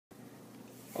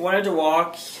I wanted to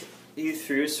walk you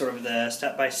through sort of the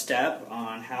step-by-step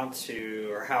on how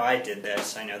I did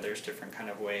this. I know there's different kind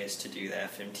of ways to do the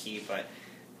FMT, but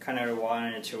kind of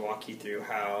wanted to walk you through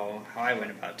how I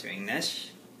went about doing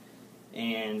this.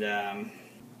 And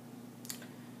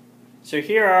so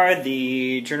here are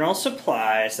the journal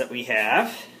supplies that we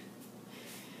have.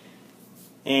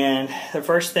 And the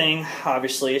first thing,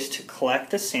 obviously, is to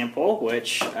collect the sample,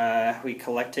 which we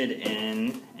collected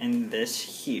in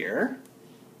this here.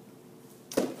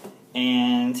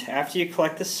 And after you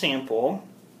collect the sample,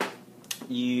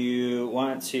 you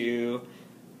want to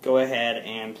go ahead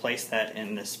and place that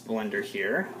in this blender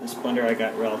here. This blender I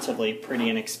got relatively pretty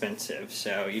inexpensive,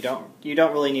 so you don't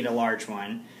really need a large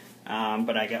one,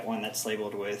 but I got one that's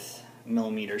labeled with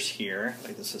millimeters here.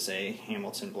 Like this is a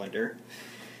Hamilton blender.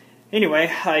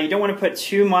 Anyway, you don't want to put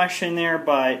too much in there,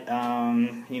 but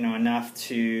enough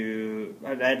to,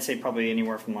 I'd say probably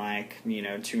anywhere from 200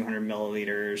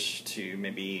 milliliters to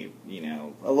maybe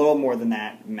a little more than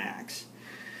that max.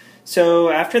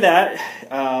 So after that,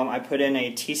 I put in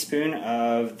a teaspoon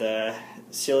of the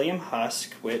psyllium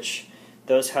husk, which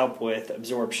those help with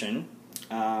absorption.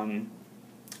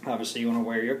 Obviously, you want to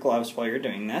wear your gloves while you're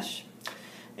doing this.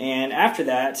 And after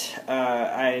that,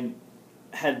 I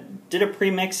did a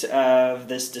premix of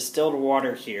this distilled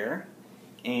water here,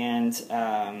 and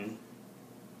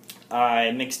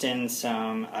I mixed in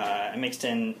some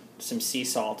sea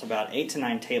salt, about 8 to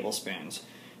 9 tablespoons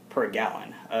per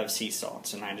gallon of sea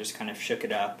salt, and I just kind of shook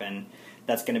it up, and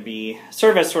that's going to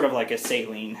serve as sort of like a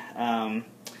saline.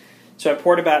 So I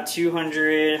poured about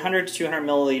 100 to 200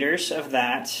 milliliters of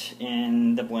that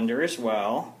in the blender as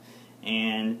well,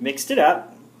 and mixed it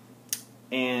up.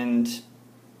 And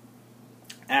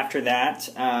after that,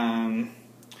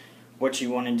 what you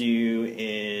want to do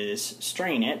is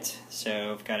strain it.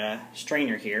 So I've got a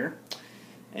strainer here,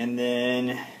 and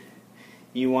then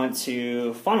you want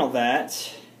to funnel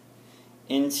that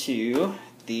into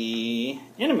the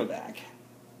enema bag.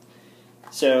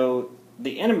 So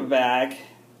the enema bag,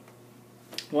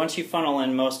 once you funnel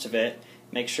in most of it,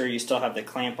 make sure you still have the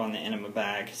clamp on the enema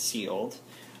bag sealed.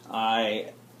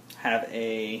 I have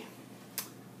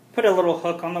put a little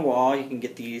hook on the wall. You can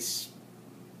get these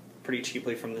pretty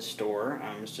cheaply from the store.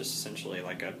 It's just essentially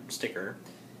like a sticker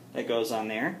that goes on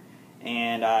there.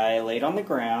 And I laid on the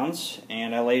ground,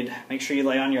 and make sure you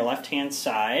lay on your left-hand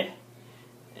side,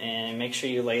 and make sure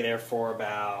you lay there for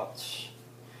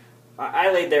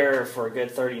I laid there for a good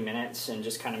 30 minutes and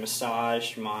just kind of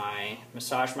massaged my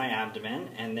abdomen,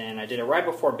 and then I did it right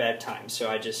before bedtime, so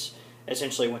I just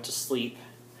essentially went to sleep.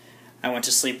 I went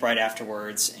to sleep right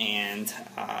afterwards, and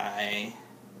that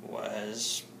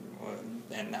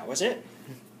was it.